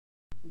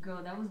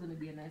Girl, that was gonna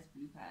be a nice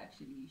blooper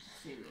actually. You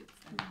should say it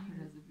and put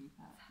it as a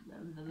blooper.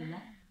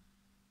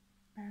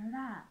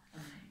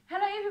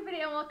 Hello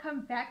everybody and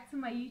welcome back to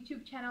my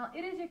YouTube channel.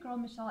 It is your girl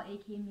Michelle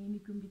aka Mimi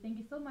Gumbi. Thank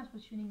you so much for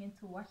tuning in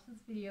to watch this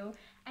video.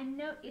 I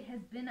know it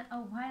has been a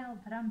while,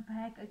 but I'm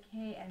back,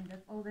 okay, and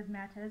that's all that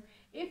matters.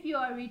 If you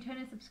are a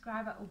returning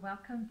subscriber,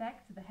 welcome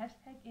back to the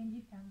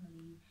 #MG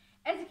family.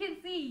 As you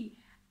can see,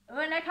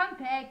 when I come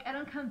back, I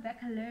don't come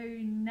back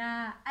alone.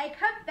 Nah, I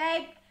come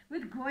back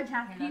with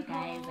gorgeous people.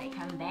 Guys, I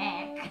come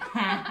back.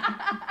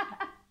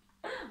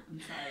 I'm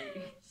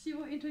sorry. She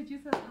will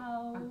introduce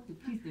herself.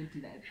 Please don't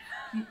do that.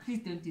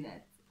 Please don't do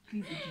that.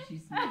 Please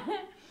introduce me.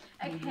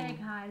 Okay,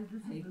 guys,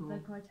 this is the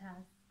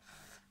gorgeous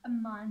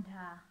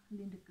Amanda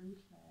Maduna.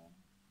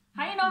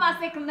 How you know my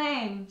second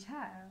name?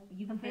 Child.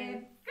 You the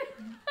feds?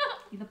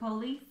 You the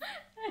police?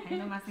 How you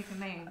know my second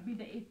name? I be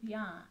the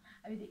FBI.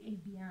 I be the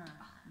FBI.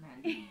 Oh,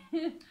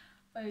 man.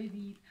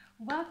 Baby.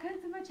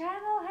 Welcome to my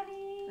channel,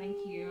 honey.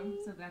 Thank you.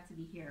 I'm so glad to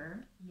be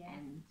here. Yes.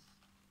 And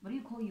what do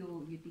you call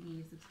your thingy,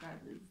 your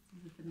subscribers?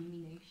 Is it the Mimi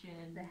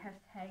Nation? The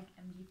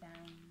 #MG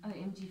fam. Oh,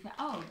 MG fam.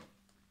 Oh,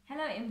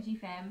 hello MG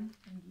fam.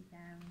 MG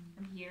fam.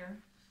 I'm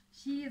here.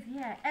 She is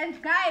here.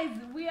 And guys,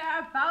 we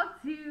are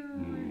about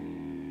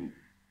to...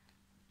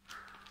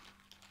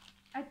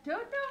 I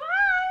don't know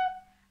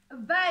why,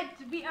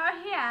 but we are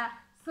here.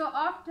 So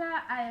after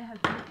I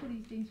have looked for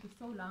these things for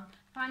so long,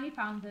 finally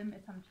found them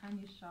at some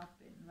Chinese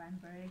shop in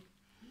Randburg.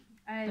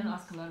 And don't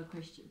ask a lot of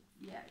questions.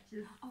 Yeah,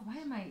 just... Oh, why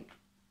am I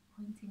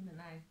pointing the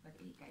knife? But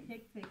hey guys.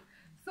 Hectic.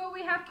 So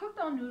we have cooked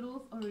our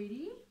noodles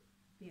already.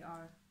 They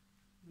are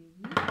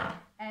ready.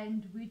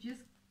 And we're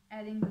just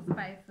adding the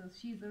spices.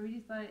 She's already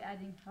started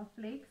adding her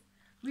flakes.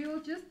 We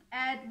will just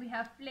add, we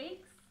have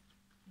flakes.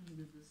 And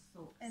there's the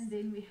sauce. And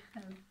then we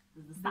have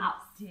the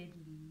sauce.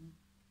 Deadly.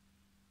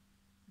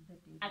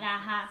 I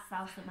got hot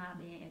sauce in my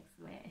bag,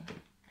 swear.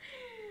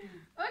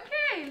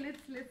 Okay,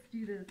 let's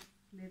do this.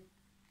 Let's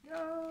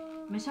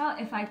go. Michelle,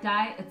 if I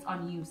die, it's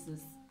on you,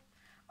 sis.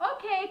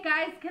 Okay,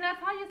 guys, can I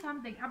tell you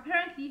something?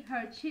 Apparently,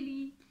 her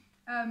chili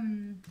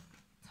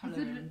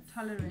tolerance.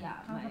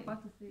 Yeah, I was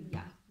about to say this.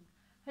 Yeah.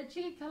 Her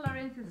chili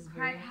tolerance is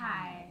quite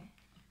high.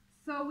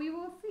 So we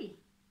will see.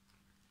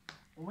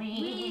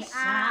 We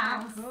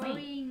are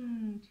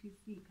going to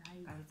see,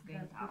 guys.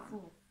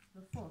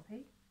 The sauce,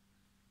 hey?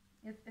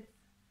 It's the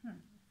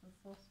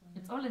sauce one.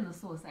 It's all in the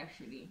sauce,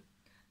 actually.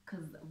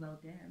 Cause, well,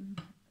 damn.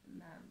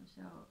 Nah,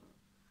 Michelle.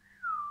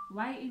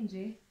 Why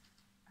NJ?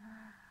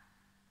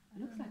 It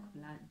looks like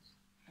blood.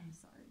 I'm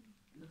sorry.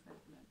 It looks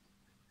like blood.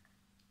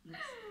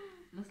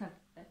 Looks like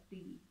that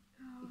thing.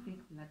 The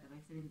fake blood that I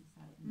said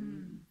inside in the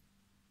movie.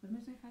 But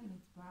I'm so funny,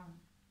 it's brown.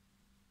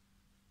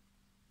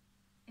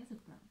 Is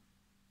it brown?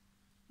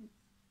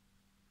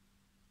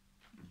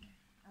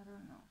 I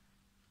don't know.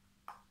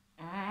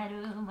 I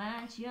don't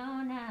want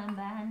your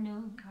number,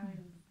 no.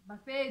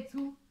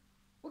 Bafethu.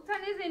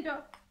 Ukuthanda izinto?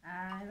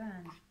 Hayi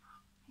bani.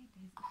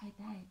 Hey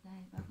guys, if I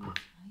die, babu.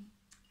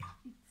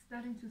 It's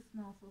starting to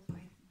smell so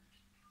spicy.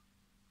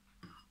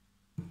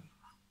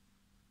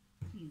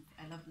 Please,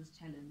 I love this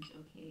challenge,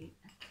 okay?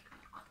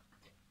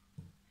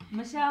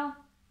 Michelle,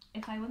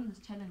 if I win this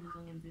challenge, it's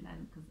on New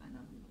Zealand because I know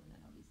I'm going to win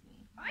it, obviously.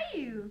 Are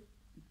you?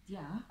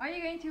 Yeah. Are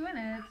you going to win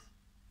it?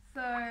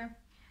 So...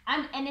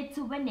 I'm in it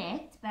to win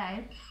it,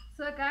 babe.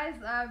 So guys,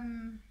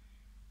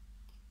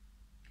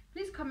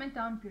 please comment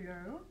down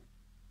below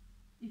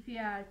if you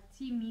are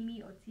Team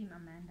Mimi or Team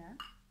Amanda.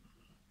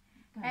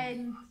 Guys.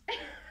 And...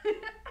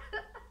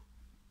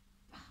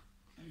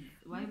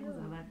 Why was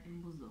I like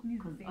Mbuzo?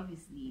 Because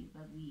obviously,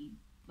 but we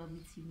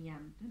Team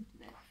Yam, don't do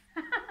that.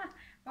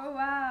 Oh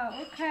wow,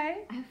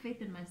 okay. I have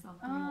faith in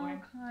myself. Don't worry.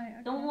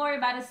 Okay. Don't worry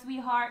about it,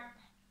 sweetheart.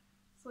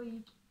 So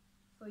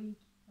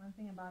one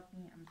thing about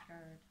me, I'm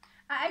scared.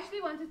 I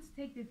actually wanted to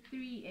take the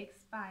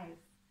 3x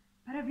spice,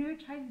 but I've never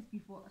tried this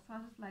before, so I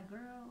was just like,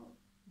 girl,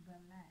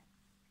 relax.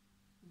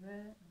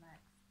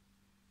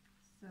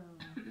 So,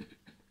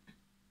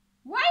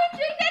 why are you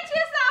doing that to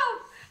yourself?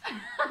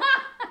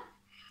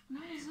 No,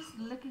 I was just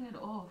licking it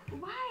off.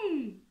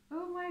 Why?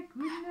 Oh my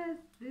goodness,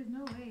 there's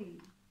no way.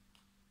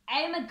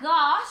 Oh my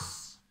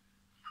gosh.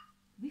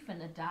 We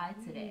finna die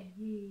today.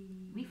 Yay.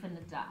 We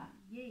finna die.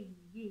 Yay.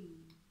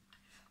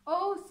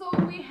 Oh, so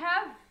we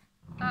have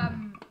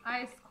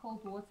ice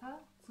cold water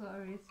to our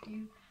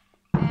rescue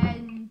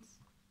and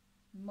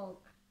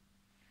milk.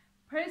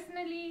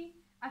 Personally,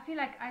 I feel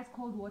like ice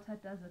cold water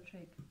does the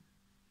trick.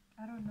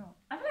 I don't know.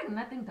 I feel like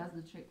nothing does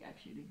the trick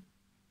actually.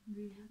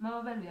 Really?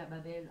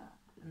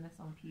 Unless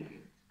on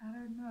period. I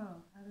don't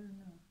know.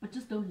 But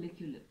just don't lick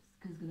your lips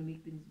because it's gonna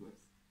make things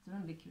worse. So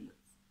don't lick your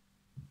lips.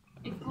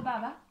 If go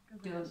baba,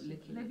 don't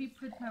lick your lips. Let me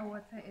put my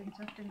water in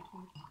just in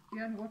case.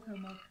 You want water or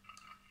milk?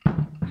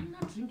 I'm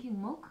not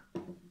drinking milk.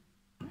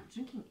 I'm not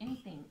drinking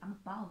anything. I'm a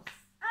boss.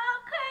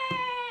 Okay.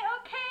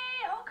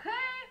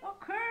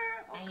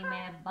 I'm a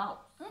boss.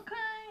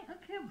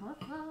 Okay,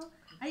 boss.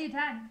 Are you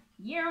done?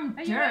 Yeah, I'm Are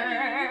done. you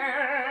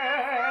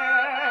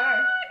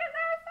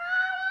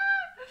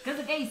Because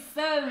okay,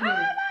 so I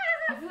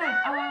feel like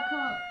our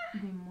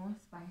could be more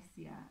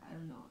spicier. I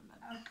don't know.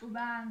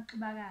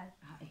 Ubagal.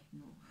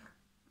 No.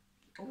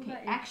 Okay, Uba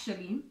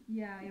actually.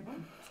 Yeah, Uba.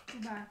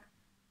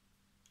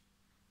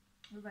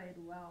 Uba it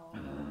well.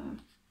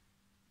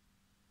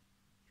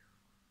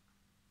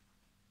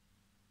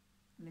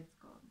 Let's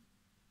go.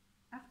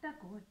 After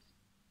God.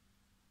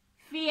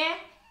 Fear.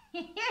 Oh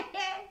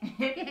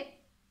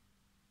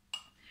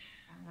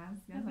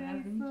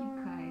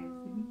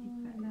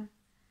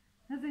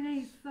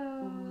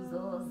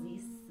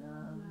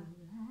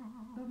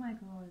my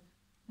God.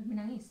 I mean,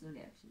 I'm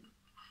slowly actually.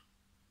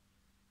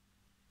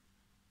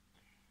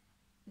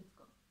 Let's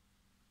go.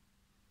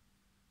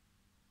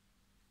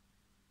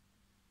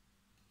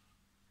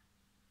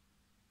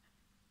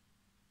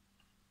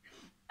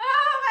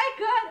 Oh my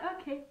God.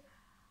 Okay.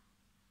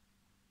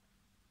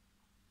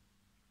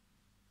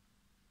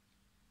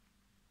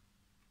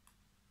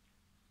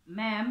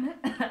 Ma'am.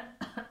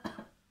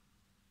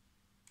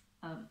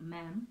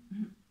 Ma'am.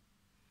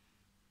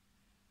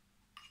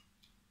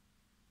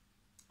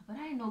 But I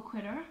ain't no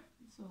quitter,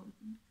 so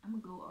I'm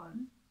gonna go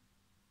on.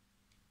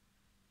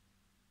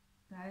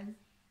 Guys,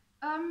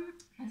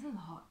 this is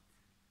hot.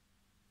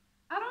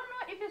 I don't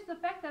know if it's the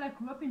fact that I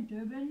grew up in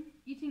Durban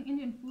eating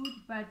Indian food,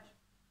 but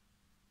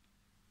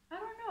I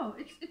don't know.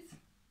 It's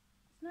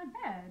not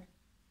bad.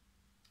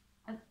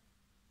 I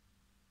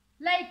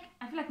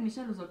feel like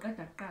Michelle was okay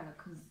because.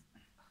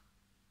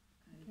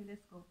 Okay,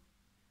 let's go.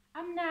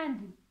 I'm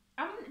Nandi.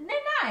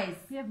 They're nice.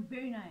 They're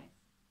very nice.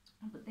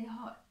 But they're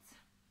hot.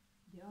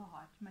 They are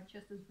hot. My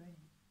chest is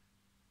burning.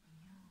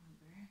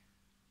 Yeah,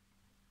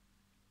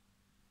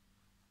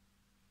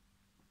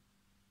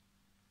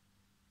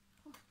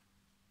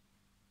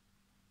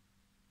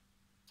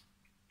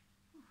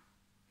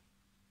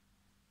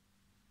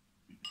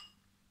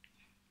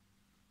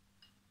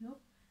 Nope.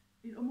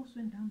 It almost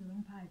went down the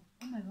wrong pipe.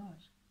 Oh my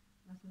gosh.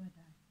 That's where I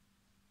died.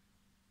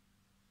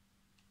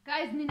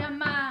 Guys, Nina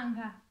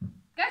manga.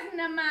 Guys,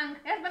 Nina manga.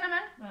 Yes,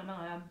 banana.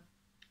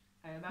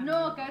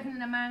 No, guys,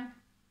 Nina manga.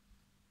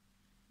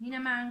 Nina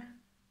manga.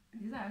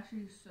 These are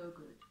actually so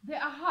good. They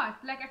are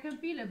hot. Like I can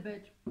feel a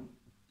bit.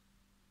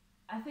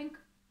 I think,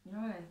 you know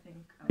what I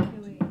think? Okay,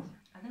 wait.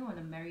 I think I want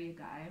to marry a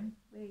guy.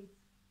 Wait.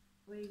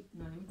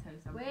 No, let me tell you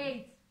something.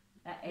 Wait.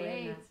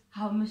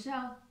 How,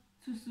 Michelle?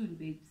 Too soon,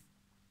 babes.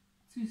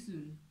 Too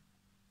soon.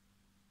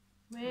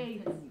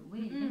 Wait.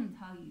 Wait, let me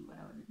tell you what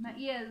I want to do. My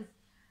ears.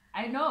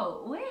 I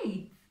know.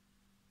 Wait.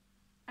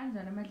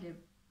 Anjana Madlib.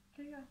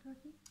 Carry on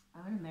talking.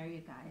 I want to marry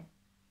a guy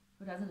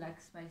who doesn't like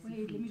spicy food.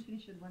 Wait, let me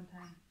finish it one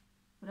time.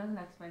 Who doesn't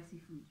like spicy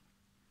food.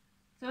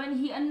 So when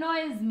he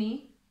annoys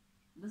me,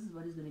 this is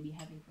what he's going to be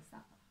having for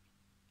supper.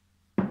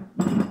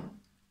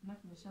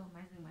 Not Michelle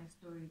mising my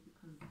story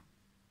because...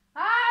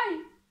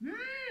 Hi!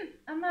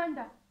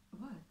 Amanda.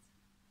 What?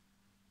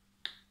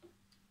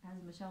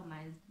 As Michelle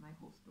mised my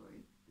whole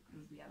story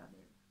because we are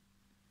there.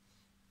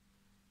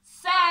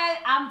 So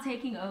I'm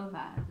taking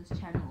over this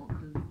channel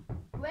because...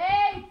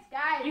 Wait,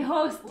 guys! The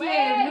host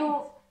here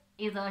no,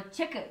 is a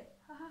chicken.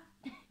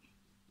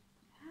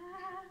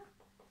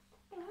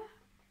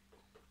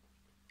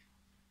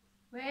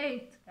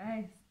 Wait,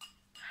 guys.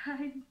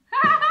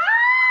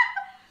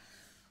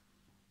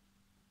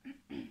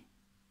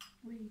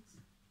 Wait.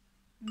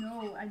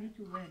 No, I need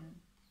to win.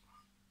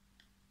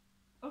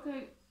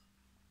 Okay,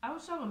 I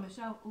was showing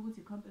Michelle over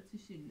to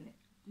competition.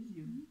 Did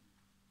you?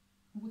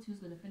 Who's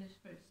gonna finish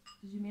first?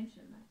 Did you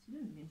mention that? You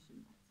didn't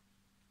mention that.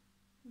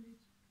 Wait.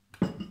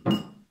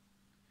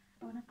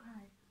 I wanna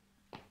cry.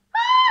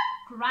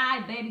 Cry,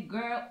 baby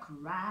girl,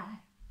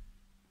 cry.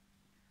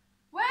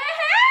 Wait!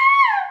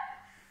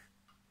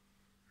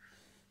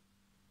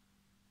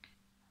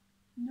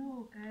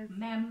 No, guys.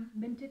 Ma'am.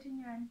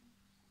 Bentatinyan.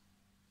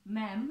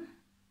 Ma'am.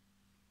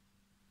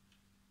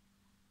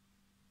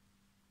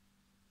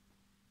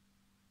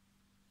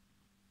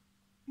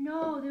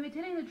 No, they were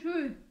telling the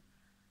truth.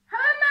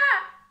 Mama!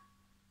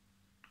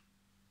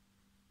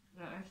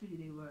 No, actually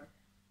they were.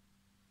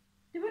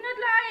 They were not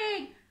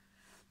lying.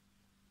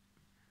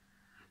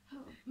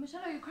 Oh,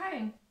 Michelle, are you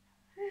crying?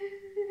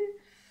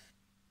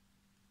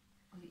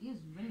 Oh, your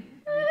ears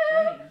ringing. Are you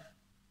crying?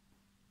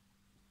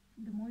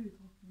 The more you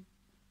talk,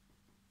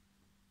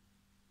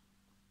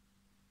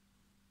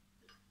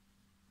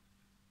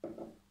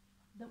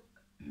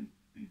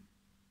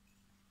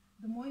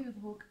 the more you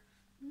talk.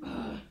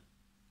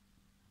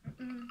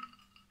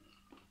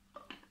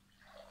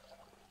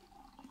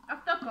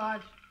 After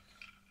God.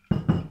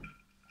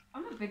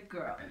 I'm a big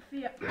girl.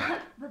 Yeah.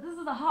 But this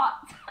is a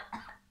hot.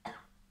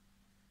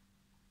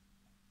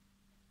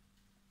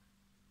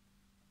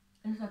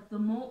 It's like the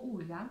more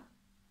uya,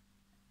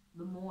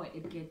 the more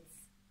it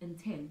gets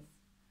intense.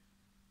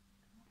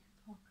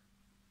 Talk.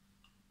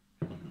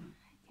 I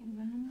can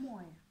run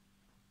more.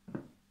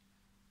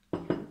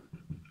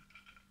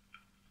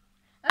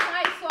 That's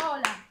my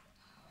soul.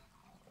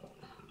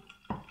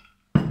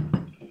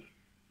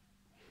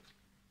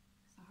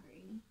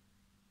 Sorry.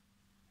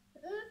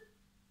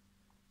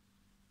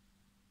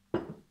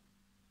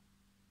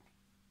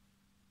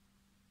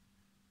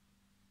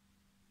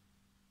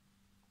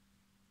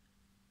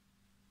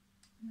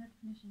 I'm not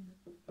finishing this.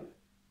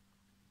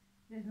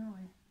 There's no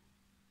way.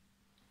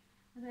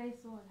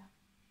 Ayisola.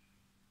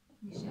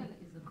 Michelle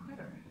is a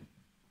quitter.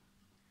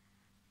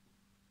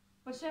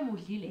 But she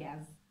udlile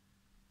yazi.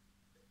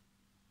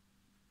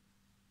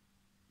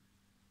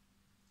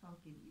 So I'll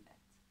give you that.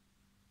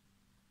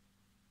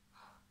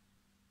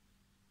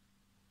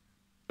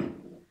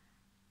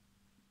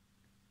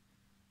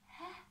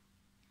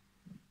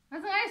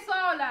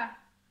 Ayisola.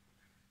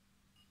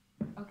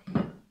 Okay.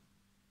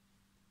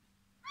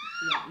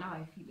 Yeah, now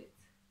I feel it.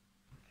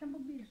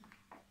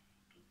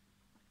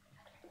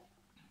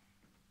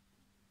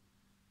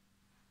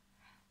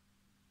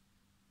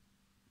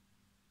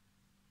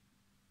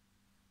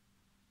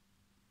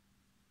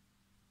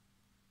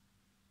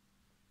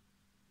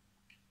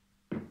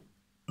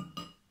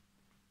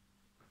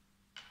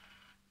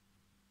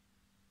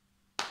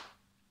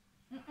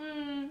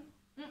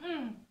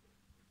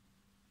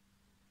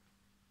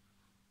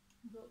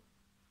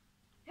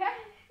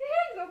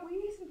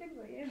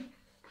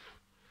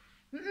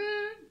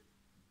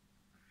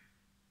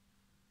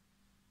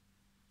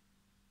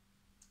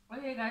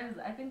 Okay guys,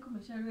 I think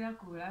Michelle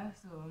Riakura,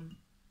 so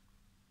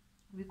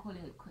we're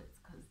calling it quits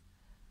because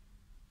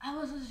I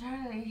was just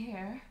trying to lay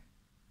here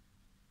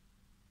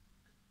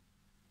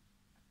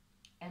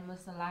and my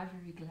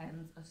salivary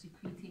glands are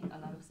secreting a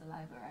lot of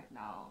saliva right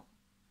now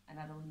and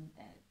I don't need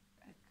that.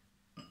 Like,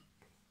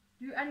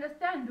 do you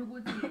understand,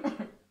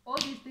 Uguti? All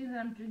these things that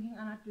I'm drinking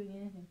are not doing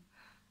anything.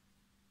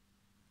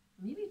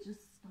 Maybe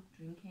just stop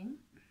drinking.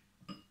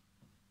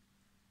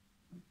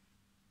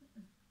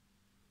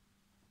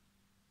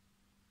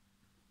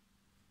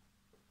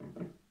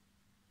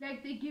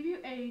 Like they give you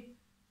a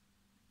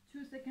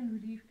 2-second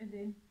relief and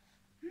then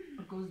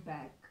it goes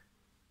back.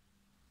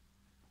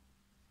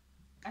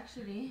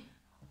 Actually,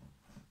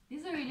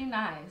 these are really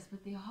nice,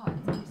 but they're hot.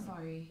 I'm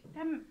sorry.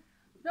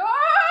 No!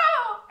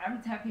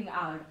 I'm tapping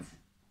out.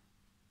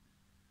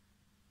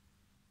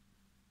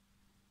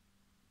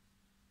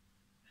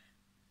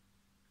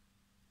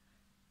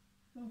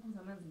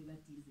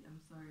 I'm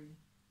sorry.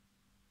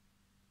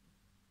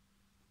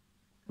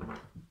 I'm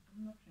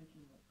not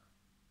drinking milk.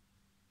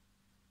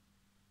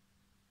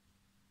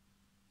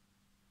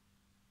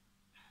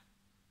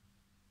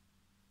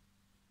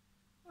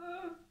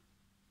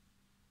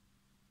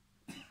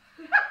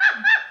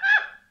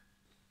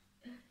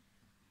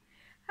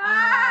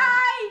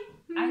 Hi!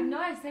 I know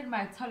I said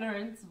my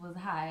tolerance was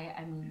high.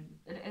 I mean,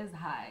 it is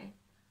high.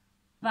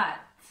 But,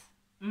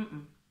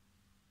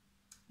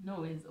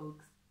 no ways,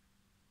 Oaks.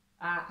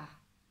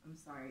 I'm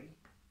sorry.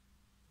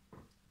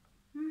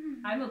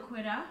 I'm a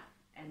quitter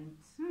and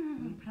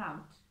I'm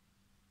proud.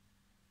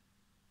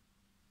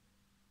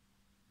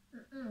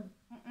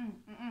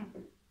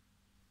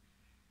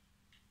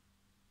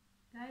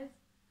 Guys,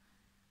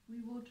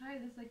 we will try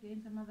this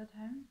again some other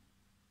time.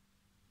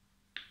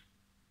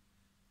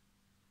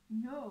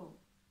 No,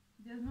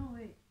 there's no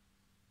way.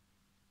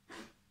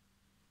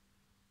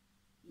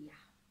 Yeah.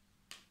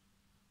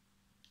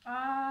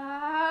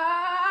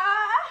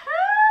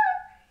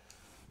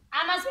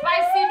 I'm a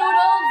Spicy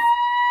Noodles,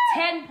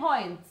 10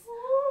 points.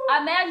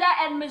 Amanda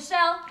and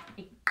Michelle,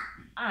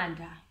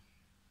 Anda.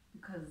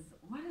 Because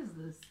what is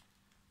this?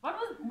 What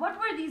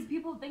were these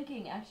people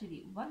thinking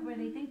actually? What were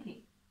they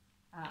thinking?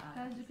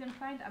 Guys, you can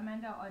find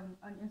Amanda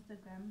on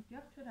Instagram. Do you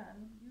have Twitter?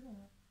 You don't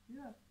have. Do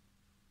you have?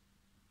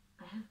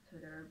 I have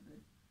Twitter,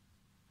 but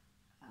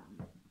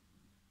I'd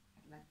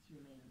like to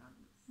remain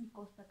anonymous.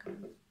 Ghost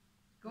account.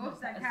 It's not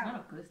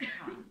a ghost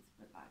account,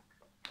 but like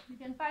you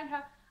can find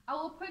her. I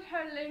will put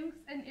her links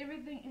and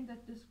everything in the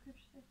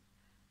description.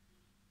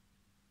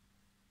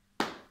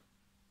 The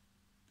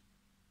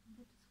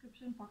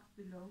description box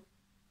below.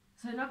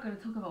 So we're not going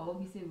to talk about what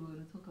we said we were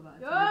going to talk about.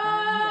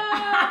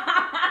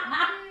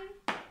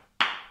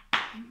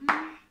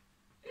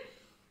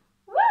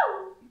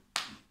 Woo!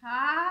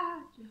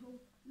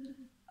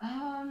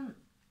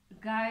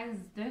 Guys,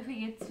 don't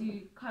forget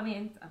to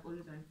comment. I've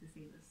always wanted to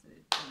say this,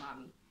 so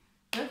mommy.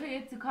 Don't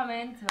forget to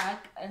comment,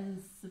 like,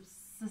 and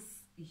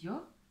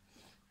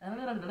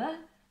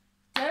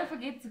don't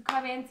forget to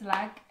comment,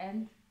 like,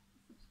 and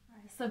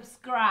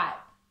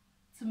subscribe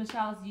to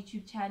Michelle's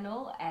YouTube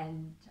channel,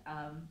 and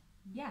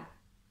yeah.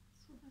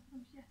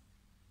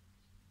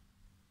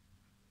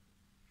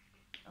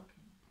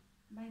 Okay.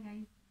 Bye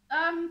guys.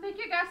 Thank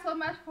you guys so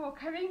much for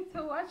coming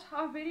to watch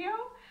our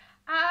video.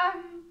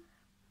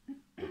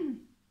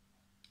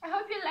 I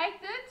hope you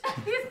liked it.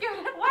 Please give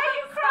it. Why are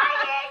you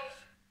crying?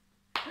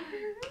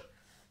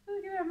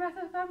 Please give it a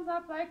massive thumbs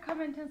up, like,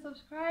 comment, and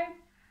subscribe.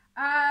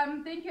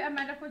 Thank you,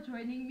 Amanda, for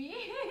joining me.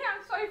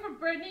 I'm sorry for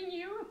burning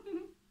you.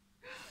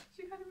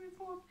 She can't even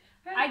talk.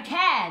 I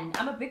can.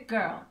 I'm a big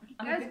girl.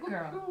 I'm a big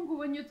girl.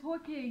 When you're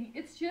talking,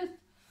 it's just.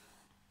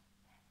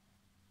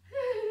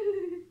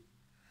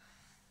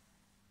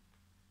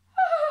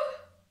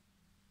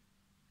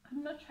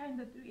 I'm not trying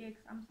the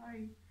 3x. I'm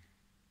sorry.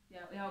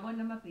 Yeah, one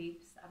of my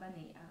babes,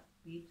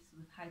 babes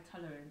with high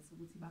tolerance.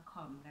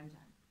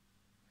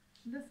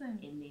 Listen.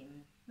 And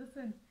then,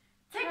 listen.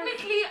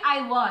 Technically,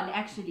 I won.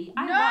 Actually,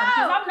 I won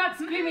because I'm not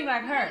screaming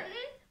like her.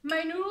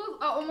 My noodles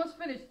are almost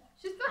finished.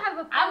 She still has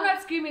a. I'm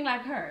not screaming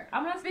like her.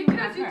 I'm not screaming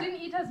like her because you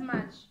didn't eat as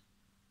much.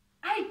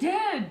 I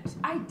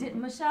did,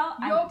 Michelle.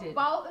 I Your did.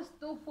 bowl is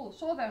still full.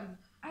 Show them.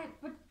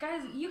 But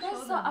guys, you guys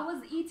Show saw them. I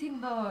was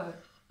eating though.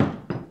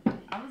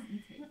 I was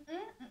eating.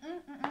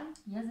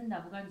 Yes, in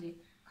Dabuganje,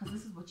 because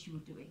this is what you were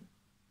doing.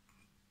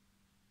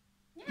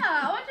 Yeah,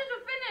 I wanted to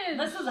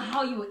finish. This is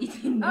how you were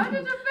eating. I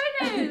wanted to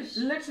finish.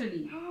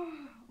 Literally.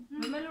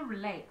 Remember,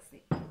 relax.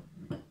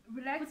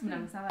 Relax. Put me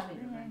on Sava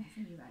later, man.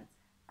 Send me right.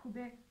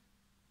 Quebec.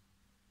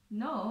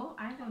 No,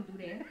 I ain't gonna do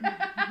that.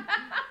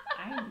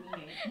 I ain't doing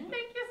that.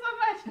 Thank you so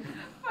much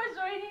for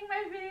joining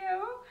my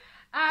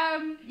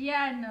video.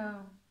 Yeah,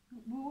 no.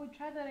 We will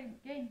try that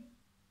again.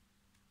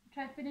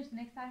 Try to finish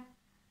next time.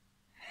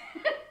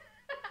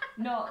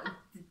 No.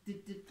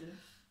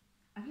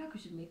 I feel like we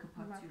should make a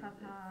part 2 of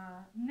this.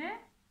 Ne?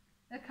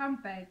 A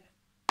comeback.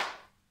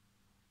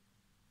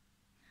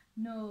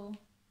 No.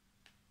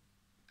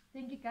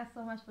 Thank you guys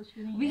so much for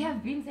tuning in. We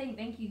have been saying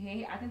thank you,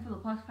 hey. I think for the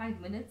past 5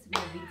 minutes we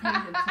have been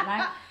telling them to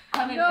like,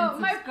 comment, no,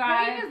 and subscribe.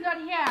 my brain is not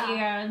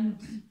here.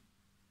 And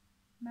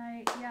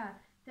Yeah.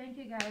 Thank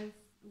you guys.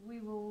 We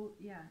will,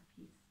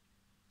 peace.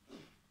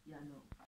 yeah, no.